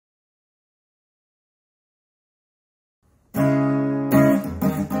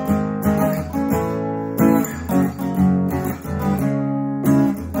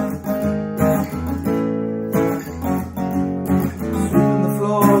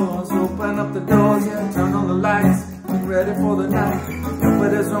ready for the night.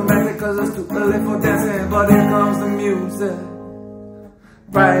 Nobody's romantic cause it's too early for dancing, but here comes the music.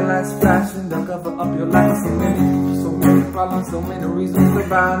 Bright lights flashing, they'll cover up your life. So many problems, so many reasons to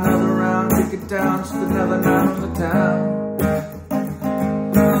buy another round. Take it down, just another night on the town.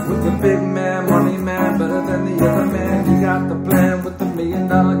 With the big man, money man, better than the other man. He got the plan with the $1 million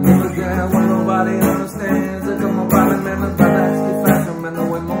give a damn. When nobody understands, look at my body, man, it's about to actually fashion, man. The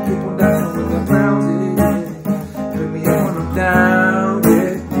way more people dancing with their crowns, yeah. Pick me up when I'm down,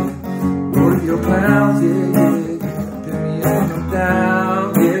 yeah. Rodeo Clowns, yeah. Pick me up when I'm down,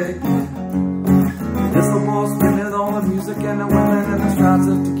 yeah. It's the ball spinning, all the music and the women and the shots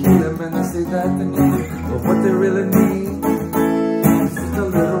of tequila, man. They say that they need, but what they really need is just a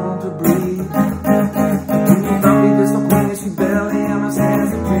little room to breathe. When you found me, there's no queen, she barely understands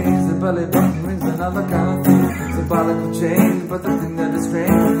the dreams. The belly button rings, another kind of thing. Symbolical change, but the thing that is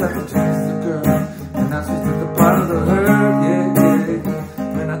strange is that the change is a girl, and now she's just a part of the herd, yeah,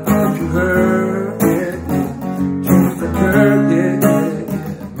 yeah. Man, I thought that you heard, yeah, yeah. She's the herd, yeah, yeah.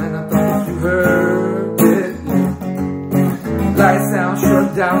 Man, I thought that you heard, yeah, yeah. Lights out,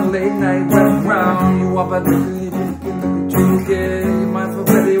 shut down, late night, went round. You up at the look at you, yeah. You might feel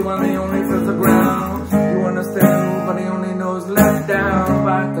petty when they only feel the ground. You understand, but he only knows let down.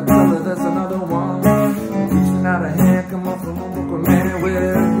 By the color, there's another one. Reaching out a hand, come up from a broken man. Where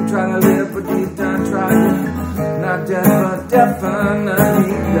you try to live, but deep down trying. Not dead, but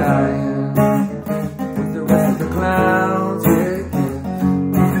definitely dying. With the rest of the clowns, yeah, yeah.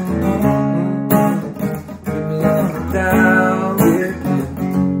 Pick me up and down, yeah,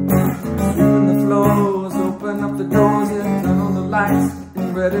 yeah. Sweeping the floors, open up the doors, yeah. Turn on the lights, get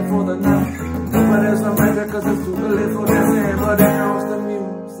ready for the night. Nobody's romantic cause it's too early for that.